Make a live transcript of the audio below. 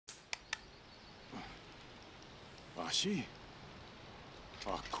Ashi?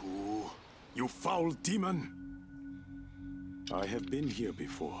 Aku, you foul demon! I have been here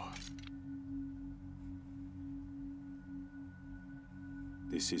before.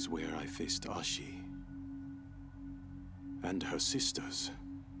 This is where I faced Ashi and her sisters.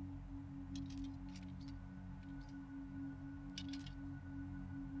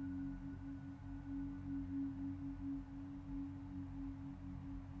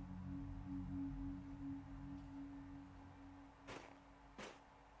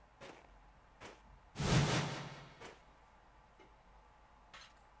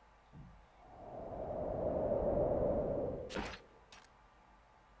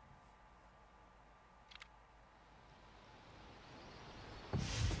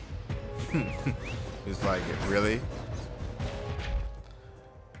 It's like, really?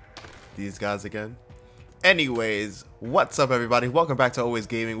 These guys again? Anyways, what's up everybody? Welcome back to Always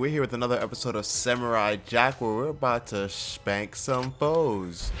Gaming. We're here with another episode of Samurai Jack where we're about to spank some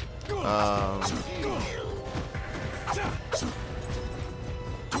foes. Oh,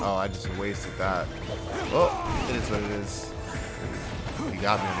 I just wasted that. Oh, it is what it is. You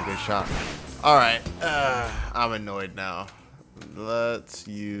got me on a good shot. Alright, I'm annoyed now. Let's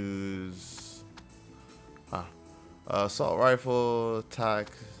use assault rifle,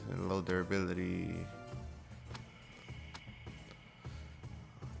 attack, and low durability.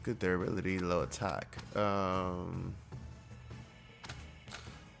 Good durability, low attack. I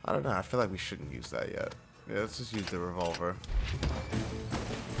don't know. I feel like we shouldn't use that yet. Yeah, let's just use the revolver.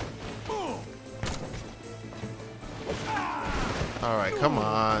 All right, come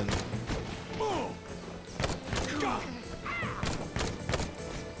on.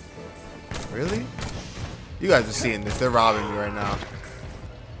 Really? You guys are seeing this. They're robbing me right now.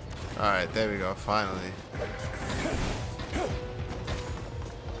 Alright, there we go. Finally.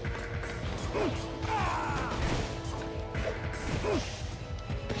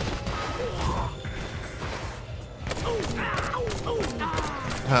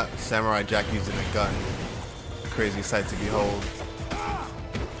 Samurai Jack using a gun. Crazy sight to behold.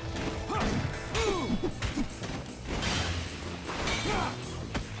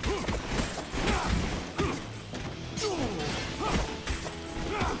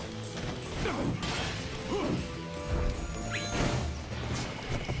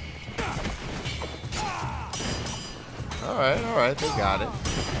 Alright, they got it.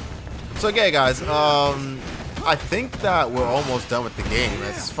 So okay guys, I think that we're almost done with the game.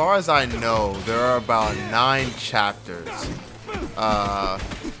 As far as I know, there are about 9 chapters.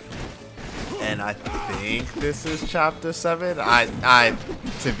 And I think this is chapter 7. I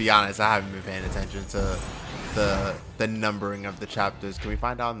to be honest, I haven't been paying attention to the numbering of the chapters. Can we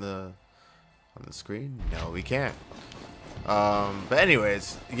find out on the screen? No, we can't. But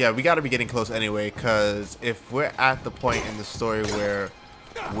anyways, yeah, we got to be getting close anyway, because if we're at the point in the story where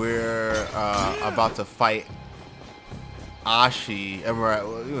we're about to fight Ashi, and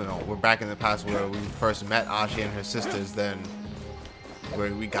we're back in the past where we first met Ashi and her sisters, then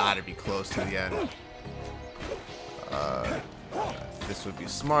we got to be close to the end. This would be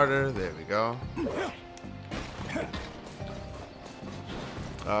smarter. There we go.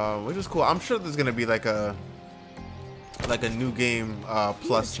 Which is cool. I'm sure there's gonna be like a new game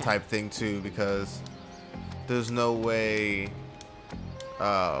plus type thing too, because there's no way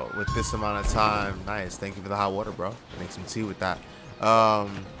with this amount of time. Nice, thank you for the hot water, bro. Make some tea with that.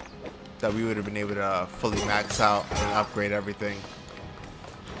 That we would have been able to fully max out and upgrade everything.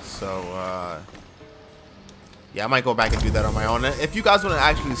 So yeah, I might go back and do that on my own. If you guys want to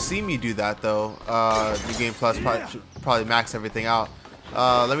actually see me do that though, New Game Plus probably max everything out.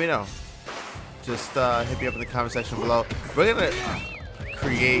 Let me know. Just hit me up in the comment section below. We're gonna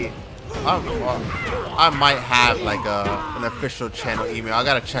create. I might have like an official channel email. I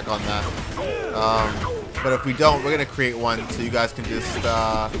gotta check on that. But if we don't, we're gonna create one so you guys can just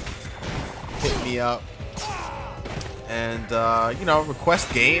hit me up and you know,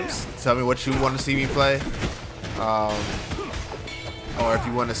 request games. Tell me what you want to see me play, or if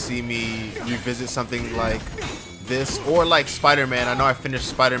you want to see me revisit something like this, or like Spider-Man. I know I finished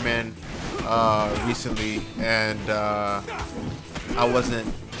Spider-Man recently, and I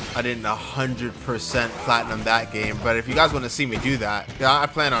didn't 100% platinum that game. But if you guys want to see me do that, yeah, I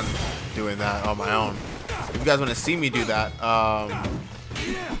plan on doing that on my own. If you guys want to see me do that,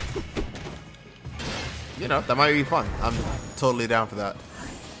 you know, that might be fun. I'm totally down for that.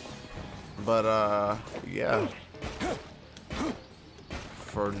 But yeah,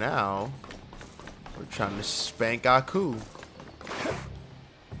 for now we're trying to spank Aku,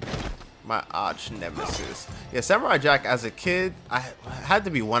 my arch nemesis. Yeah, Samurai Jack as a kid, I had to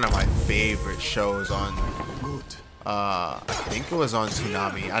be one of my favorite shows on I think it was on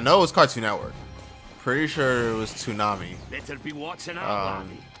Toonami. I know it was Cartoon Network. Pretty sure it was Toonami. Better be watching out,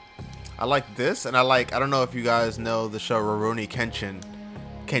 laddie. I like this, and I don't know if you guys know the show Rurouni Kenshin.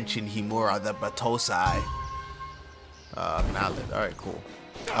 Kenshin Himura, the Batosai. Mallet. Alright, cool.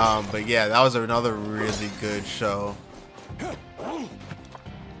 But yeah, that was another really good show.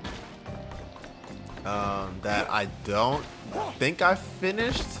 That I don't think I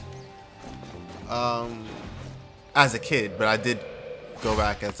finished as a kid, but I did go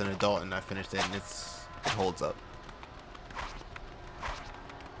back as an adult and I finished it, and it holds up.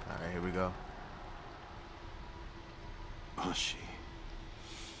 Alright, here we go. Ashi.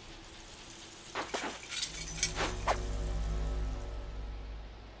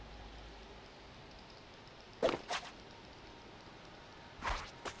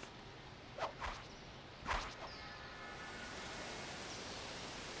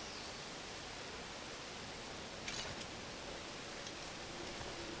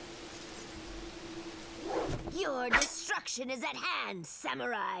 Your destruction is at hand,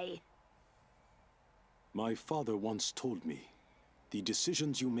 samurai. My father once told me, the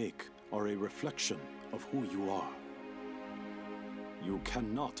decisions you make are a reflection of who you are. You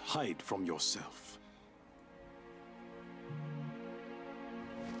cannot hide from yourself.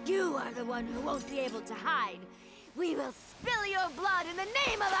 You are the one who won't be able to hide. We will spill your blood in the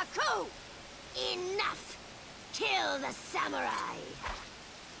name of a coup! Enough! Kill the samurai!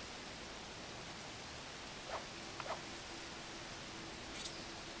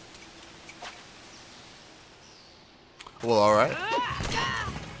 Well, alright.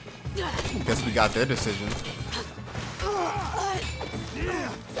 Guess we got their decision.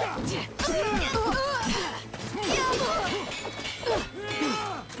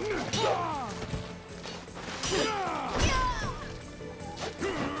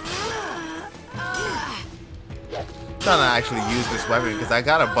 I'm trying to actually use this weapon because I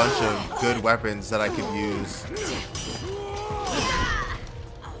got a bunch of good weapons that I could use.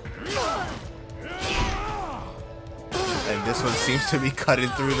 And this one seems to be cutting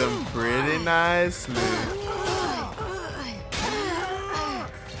through them pretty nicely.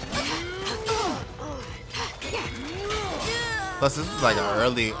 Plus, this is like an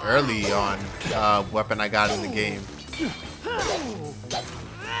early on weapon I got in the game.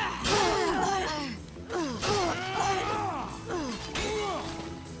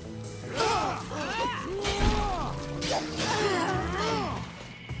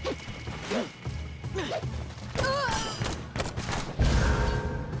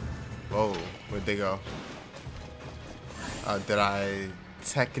 Whoa, where'd they go? Did I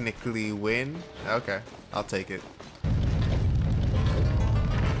technically win? Okay, I'll take it.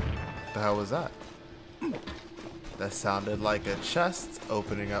 What the hell was that? That sounded like a chest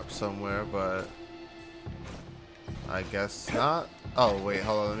opening up somewhere, but I guess not. Oh, wait,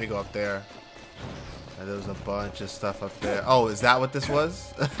 hold on, let me go up there. And there was a bunch of stuff up there. Oh, is that what this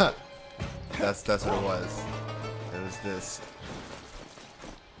was? That's what it was. It was this.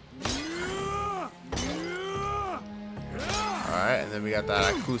 Alright, and then we got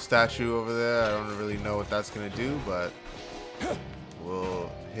that Aku statue over there. I don't really know what that's gonna do, but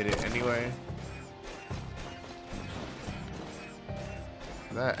we'll hit it anyway.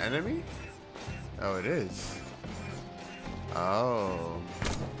 Is that enemy? Oh, it is. Oh.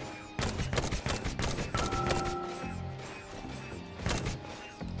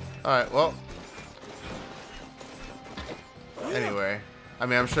 Alright, well. Anyway. I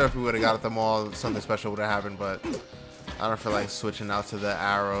mean, I'm sure if we would have got them all, something special would have happened, but I don't feel like switching out to the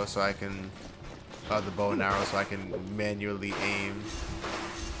arrow so I can, the bow and arrow so I can manually aim.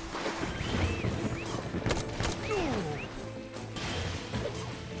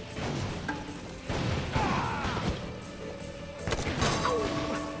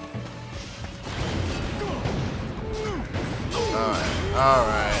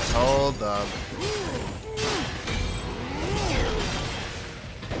 Alright, hold up.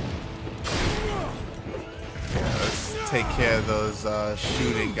 Take care of those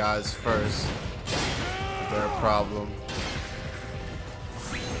shooting guys first. They're a problem.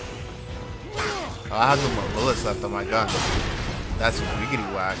 Oh, I have no more bullets left on my gun. That's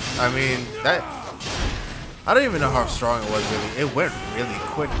wiggity whack. I mean, that. I don't even know how strong it was really. It went really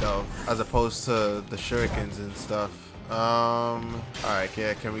quick though, as opposed to the shurikens and stuff. Alright,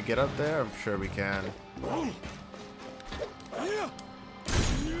 yeah, can we get up there? I'm sure we can.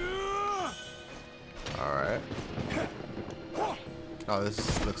 Alright. Oh,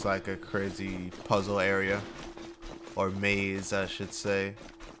 this looks like a crazy puzzle area. Or maze, I should say.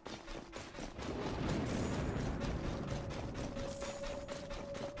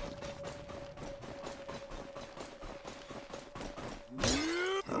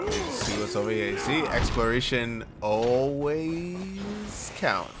 what's over here. See, exploration always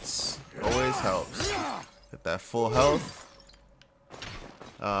counts. Always helps. Get that full health.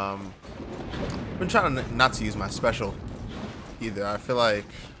 Been trying not to use my special either. I feel like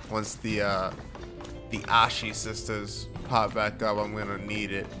once the Ashi sisters pop back up, I'm gonna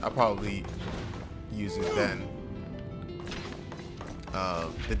need it. I'll probably use it then.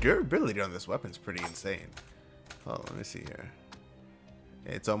 The durability on this weapon's pretty insane. Oh, let me see here.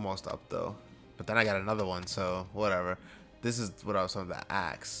 It's almost up though, but then I got another one, so whatever. This is what I was talking about. The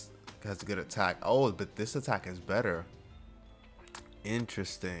axe has a good attack. Oh, but this attack is better.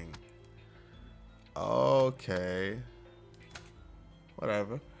 Interesting. Okay.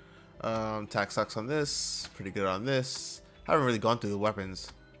 Whatever. Attack sucks on this. Pretty good on this. Haven't really gone through the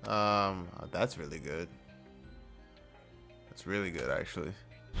weapons. That's really good. That's really good, actually.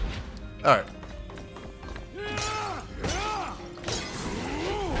 All right.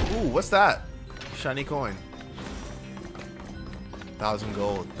 Ooh, what's that? Shiny coin. 1,000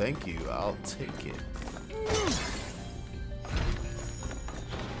 gold. Thank you. I'll take it.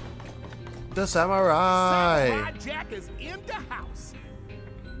 The samurai. Samurai Jack is in the house.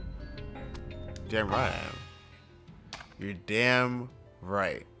 Damn right I am. You're damn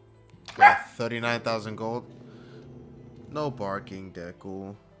right. Got 39,000 gold. No barking,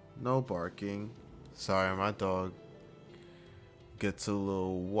 Deku. No barking. Sorry, my dog gets a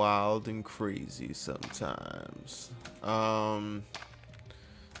little wild and crazy sometimes.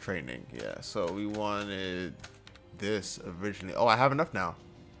 Training, yeah. So we wanted this originally. Oh, I have enough now.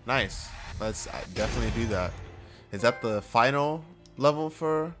 Nice. Let's definitely do that. Is that the final level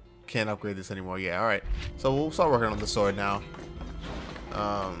for? Can't upgrade this anymore. Yeah, all right. So we'll start working on the sword now.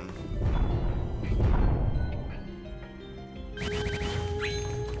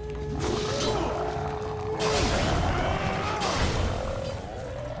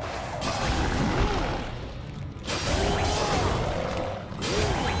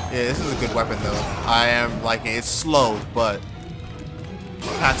 Yeah, this is a good weapon though. I am liking it. It's slow, but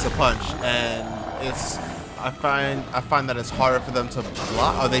packs a punch, and it's I find that it's harder for them to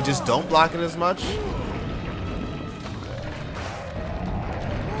block, or they just don't block it as much.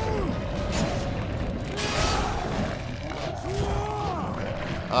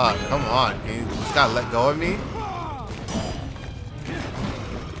 Oh, come on. Can you just gotta let go of me?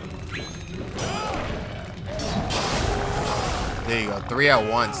 There you go. 3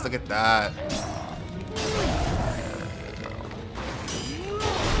 at once. Look at that.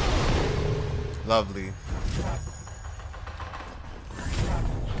 Lovely.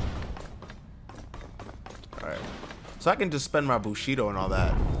 Alright. So I can just spend my Bushido and all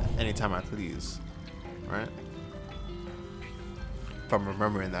that anytime I please. Right? If I'm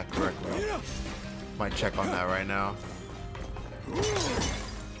remembering that correctly. Might check on that right now.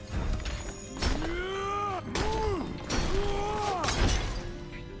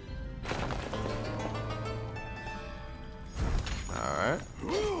 Alright.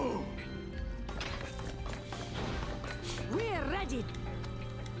 We're ready.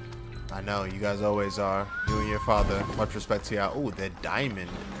 I know, you guys always are. You and your father. Much respect to y'all. Oh, the diamond.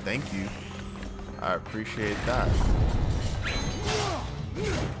 Thank you. I appreciate that.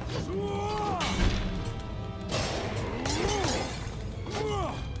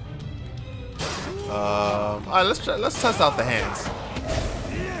 Alright, let's test out the hands.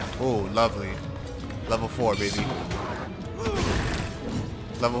 Oh, lovely. Level 4, baby.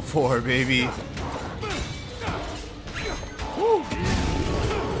 Level 4, baby. Woo.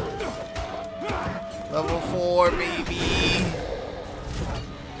 Level 4, baby.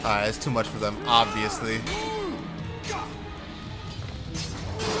 Alright, it's too much for them, obviously.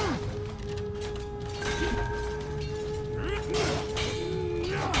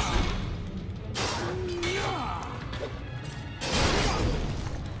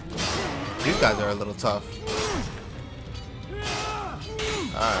 These guys are a little tough.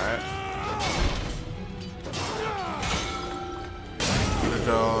 Alright. We're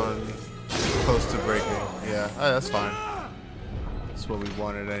going close to breaking. Yeah, that's fine. That's what we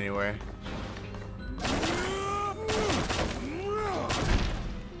wanted anyway.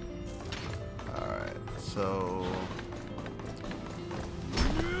 Alright, so...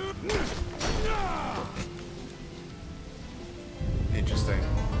 Interesting.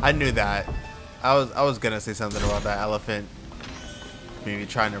 I knew that. I was gonna say something about that elephant. Maybe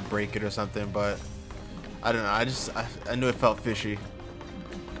trying to break it or something, but I don't know. I knew it felt fishy.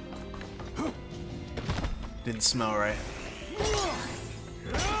 Didn't smell right.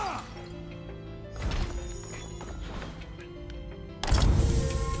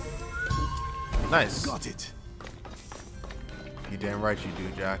 Nice. Got it. You damn right you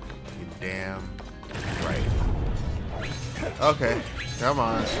do, Jack. You damn right. Okay, come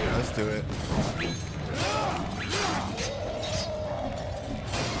on, let's do it.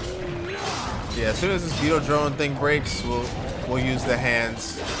 Yeah, as soon as this beetle drone thing breaks, we'll use the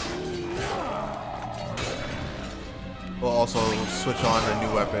hands. We'll also switch on a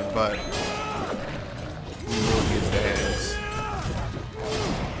new weapon, but we will use the hands.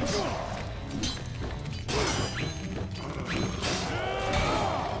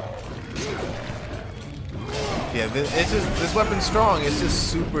 Yeah, this weapon's strong. It's just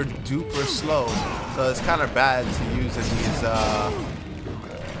super duper slow, so it's kind of bad to use in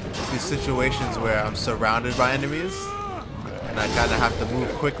these situations where I'm surrounded by enemies and I kind of have to move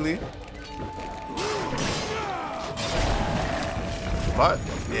quickly. But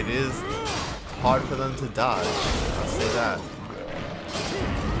it is hard for them to dodge. I'll say that.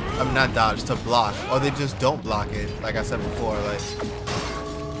 I mean, not dodge, to block, or they just don't block it. Like I said before, like.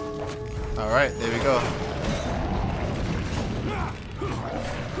 All right, there we go.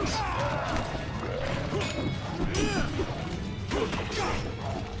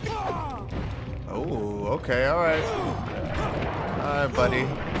 Oh, okay, all right. All right, buddy,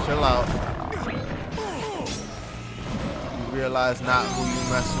 chill out. You realize not who you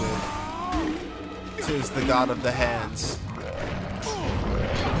mess with. 'Tis the god of the hands.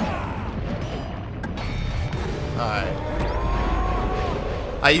 All right.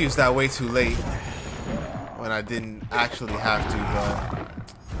 I used that way too late when I didn't actually have to,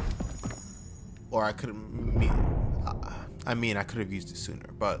 or I couldn't. I mean, I could have used it sooner,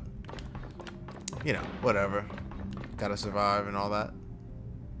 but you know, whatever. Gotta survive and all that.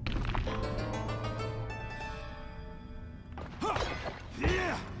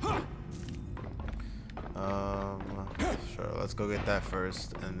 Sure, let's go get that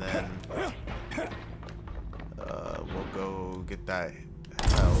first, and then we'll go get that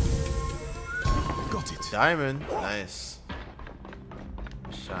health. Got it. Diamond, nice.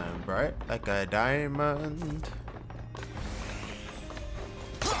 Shine bright like a diamond.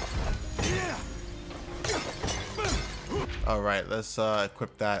 All right, let's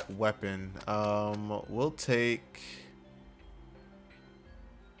equip that weapon. We'll take.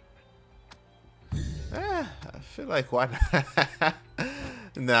 I feel like why not?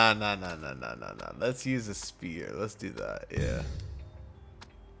 Nah. Let's use a spear. Let's do that. Yeah.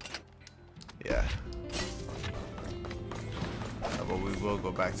 Yeah. But we will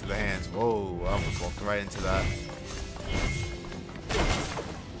go back to the hands. Whoa! I almost walked right into that.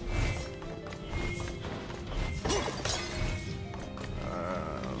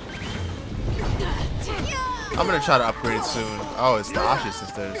 I'm gonna try to upgrade it soon. Oh, it's the Asha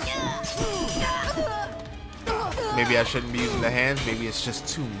sisters. Maybe I shouldn't be using the hands. Maybe it's just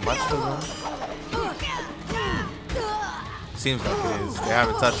too much for them. Seems like it is. They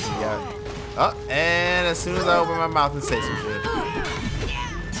haven't touched me yet. Oh, and as soon as I open my mouth and say some shit.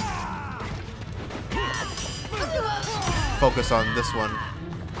 Focus on this one.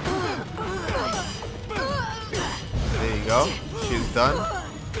 There you go. She's done.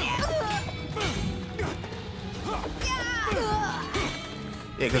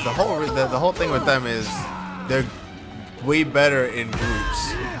 Yeah, because the whole thing with them is they're way better in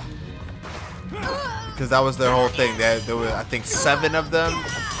groups. Because that was their whole thing. There were, I think, 7 of them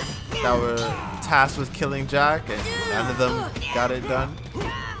that were tasked with killing Jack, and none of them got it done.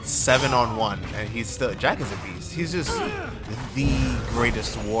 7 on 1, and he's still. Jack is a beast. He's just the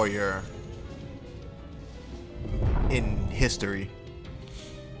greatest warrior in history,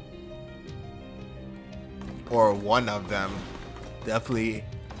 or one of them. Definitely.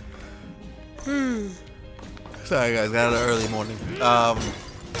 Sorry guys, got an early morning.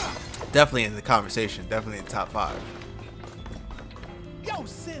 Definitely in the conversation. Definitely in the top 5. Yo,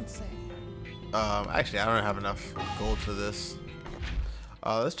 Sensei. Actually, I don't have enough gold for this.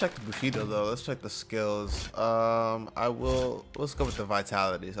 Let's check the Bushido though. Let's check the skills. Let's go with the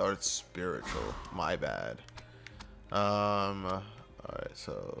vitalities, or it's spiritual. My bad. All right,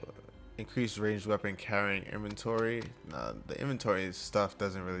 so increased ranged weapon carrying inventory. Nah, the inventory stuff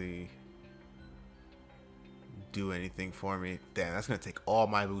doesn't really do anything for me. Damn, that's gonna take all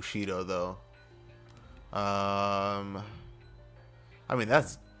my Bushido though. I mean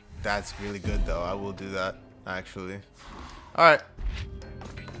that's really good though. I will do that actually. All right.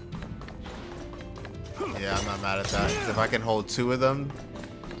 Yeah, I'm not mad at that. 'Cause if I can hold 2 of them,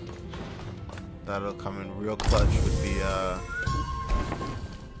 that'll come in real clutch with the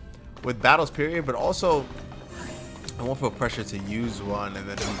with battles period. But also, I won't feel pressure to use one and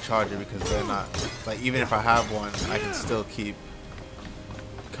then recharge it, because they're not like, even if I have one, I can still keep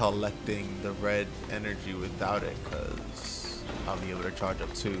collecting the red energy without it, because I'll be able to charge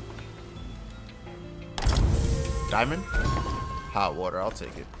up 2. Diamond? Hot water, I'll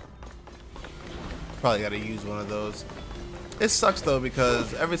take it. Probably gotta use one of those. It sucks though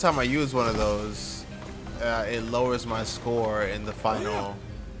because every time I use one of those, it lowers my score in the final.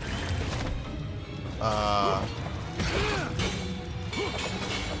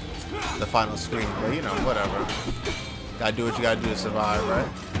 The final screen, but you know, whatever. Gotta do what you gotta do to survive, right?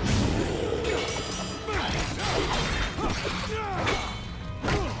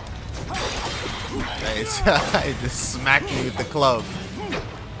 He just smacked me with the club.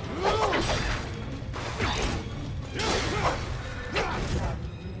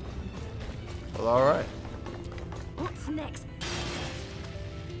 Well, alright. What's next?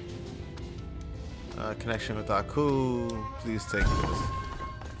 Connection with Aku. Please take this.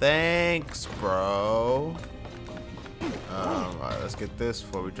 Thanks, bro. Alright, let's get this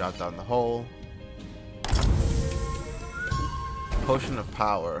before we drop down the hole. Potion of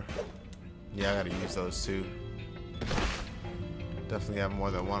Power. Yeah, I gotta use those too. Definitely have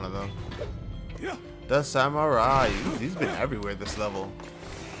more than one of them. The Samurai. He's been everywhere this level.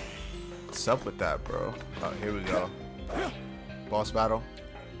 What's up with that, bro? Oh, here we go. Boss battle.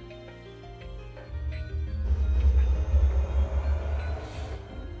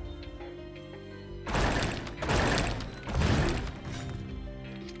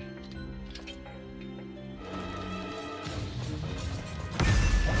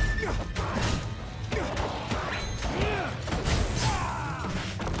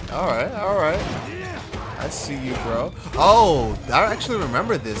 Alright. I see you, bro. Oh, I actually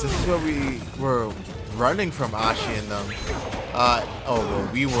remember this. This is where we were running from Ashi and them. Oh, well,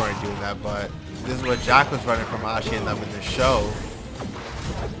 we weren't doing that, but this is where Jack was running from Ashi and them in the show.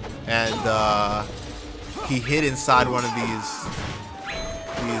 And he hid inside one of these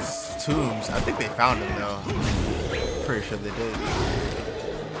tombs. I think they found him, though. Pretty sure they did.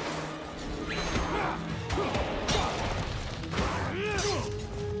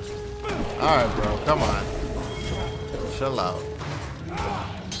 Alright, bro, come on. Chill out.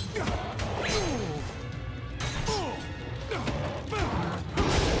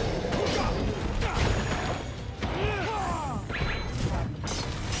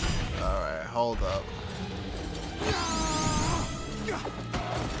 Alright, hold up.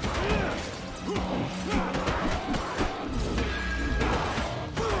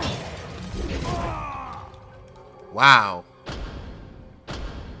 Wow.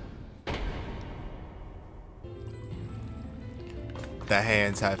 The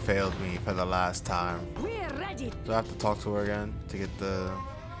hands have failed me for the last time. We're ready. Do I have to talk to her again to get the...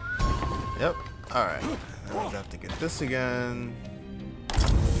 Yep. Alright. Then we have to get this again.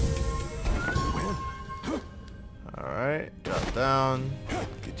 Alright. Drop down.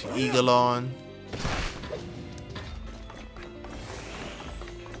 Get your eagle on.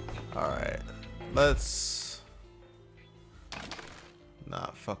 Alright. Let's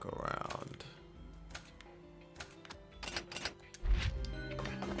not fuck around.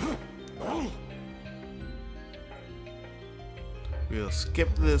 We'll skip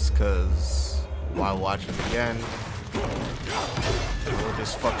this because why watch it again? We'll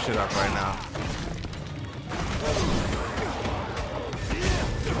just fuck shit up right now.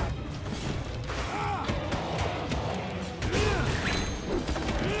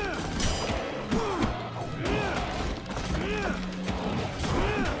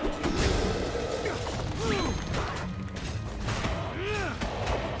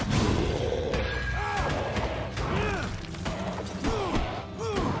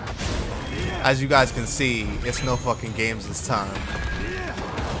 As you guys can see, it's no fucking games this time.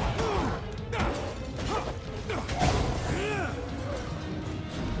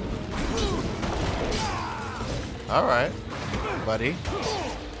 Alright, buddy.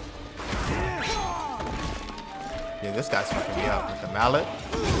 Yeah, this guy's fucking me up with the mallet.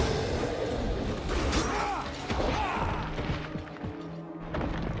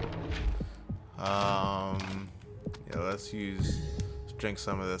 Yeah, let's drink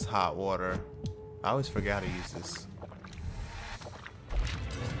some of this hot water. I always forget how to use this.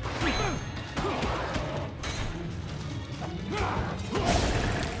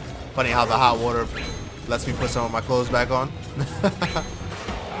 Funny how the hot water lets me put some of my clothes back on.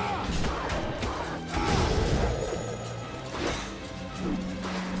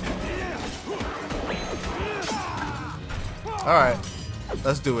 Alright,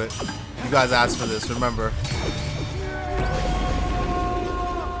 let's do it. You guys asked for this, remember.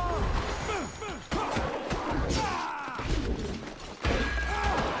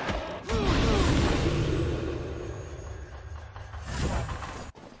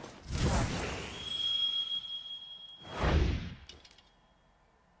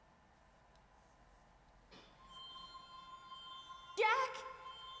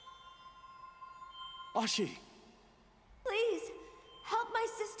 Ashi! Please, help my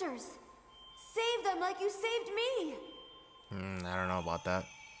sisters. Save them like you saved me. I don't know about that.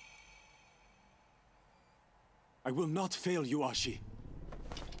 I will not fail you, Ashi.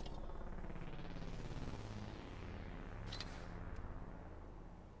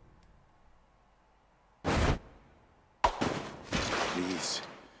 Please,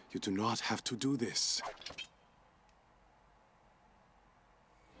 you do not have to do this.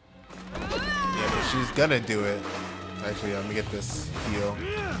 Yeah, but she's gonna do it. Actually, let me get this heal.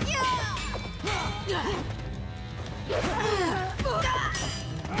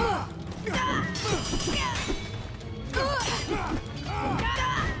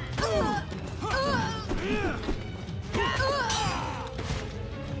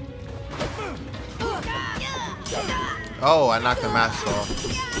 Oh, I knocked the mask off.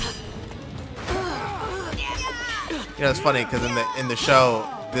 You know, it's funny because in the show,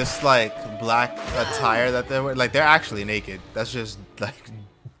 this like black attire that they wear, like they're actually naked. That's just like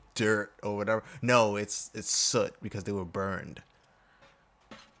dirt or whatever. No, it's soot because they were burned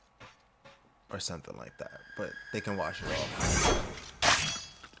or something like that. But they can wash it off.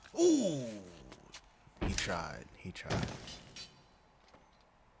 Ooh, he tried. He tried.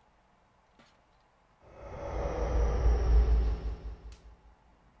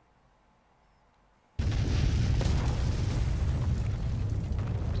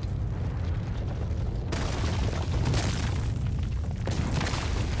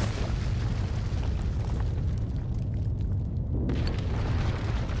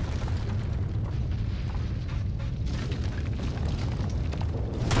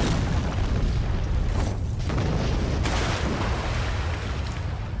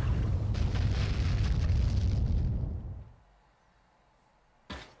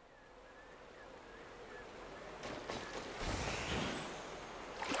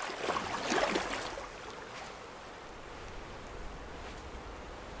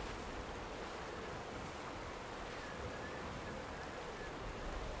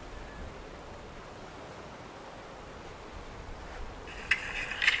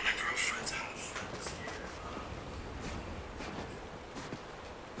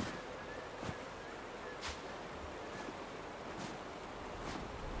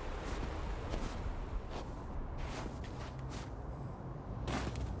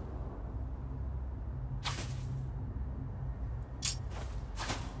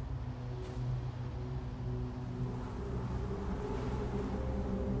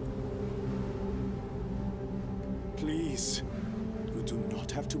 Please, you do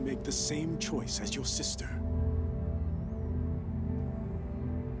not have to make the same choice as your sister.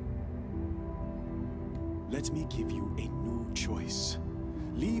 Let me give you a new choice.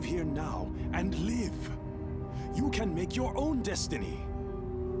 Leave here now and live. You can make your own destiny.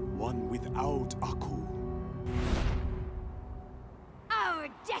 One without Aku. Our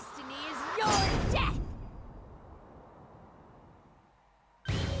destiny is your death.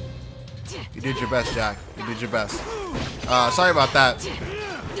 You did your best, Jack. You did your best. Sorry about that.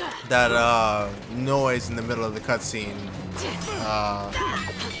 That noise in the middle of the cutscene.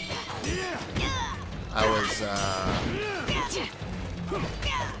 I was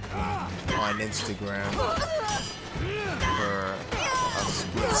on Instagram for a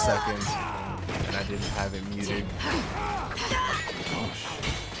split second, and I didn't have it muted.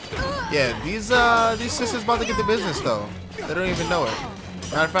 Yeah, these sisters about to get the business though. They don't even know it.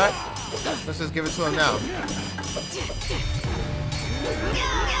 Matter of fact, let's just give it to them now.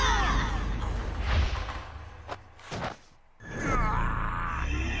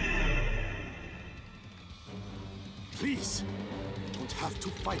 Please, you don't have to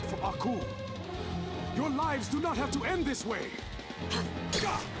fight for Aku. Your lives do not have to end this way.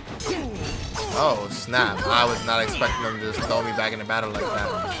 Oh, snap. I was not expecting them to just throw me back in the battle like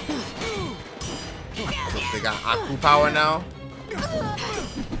that. They got Aku power now.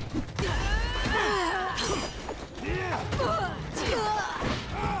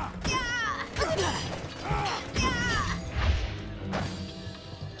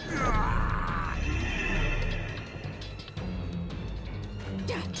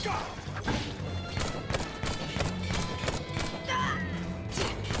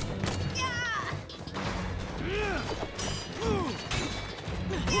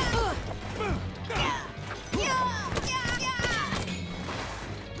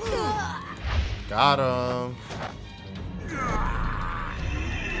 Got him.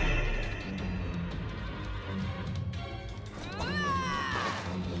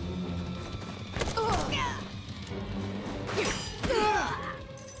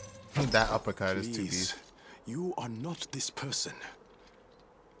 That uppercut is too deep. You are not this person.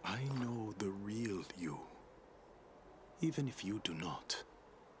 I know the real you, even if you do not.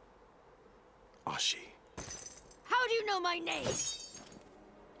 Ashi. How do you know my name?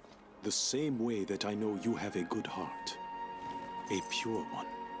 The same way that I know you have a good heart. A pure one.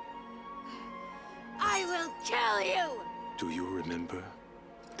 I will kill you! Do you remember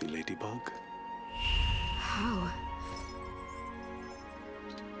the ladybug? How?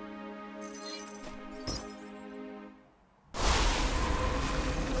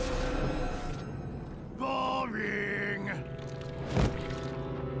 Boring.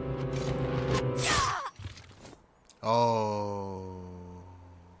 Oh.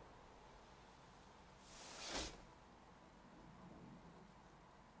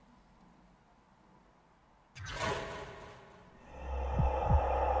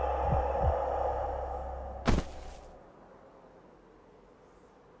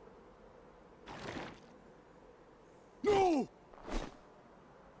 No!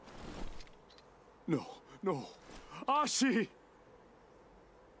 No, no. Ashi!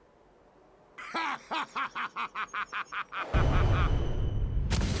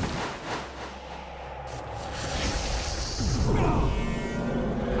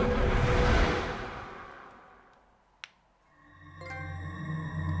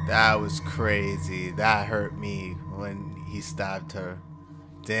 That was crazy. That hurt me when he stabbed her.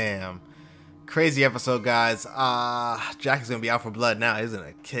 Damn. Crazy episode, guys. Jack is gonna be out for blood now. He's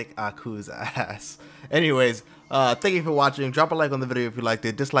gonna kick Aku's ass. Anyways, thank you for watching. Drop a like on the video if you liked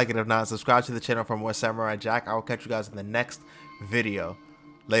it. Dislike it if not. Subscribe to the channel for more Samurai Jack. I will catch you guys in the next video.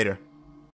 Later.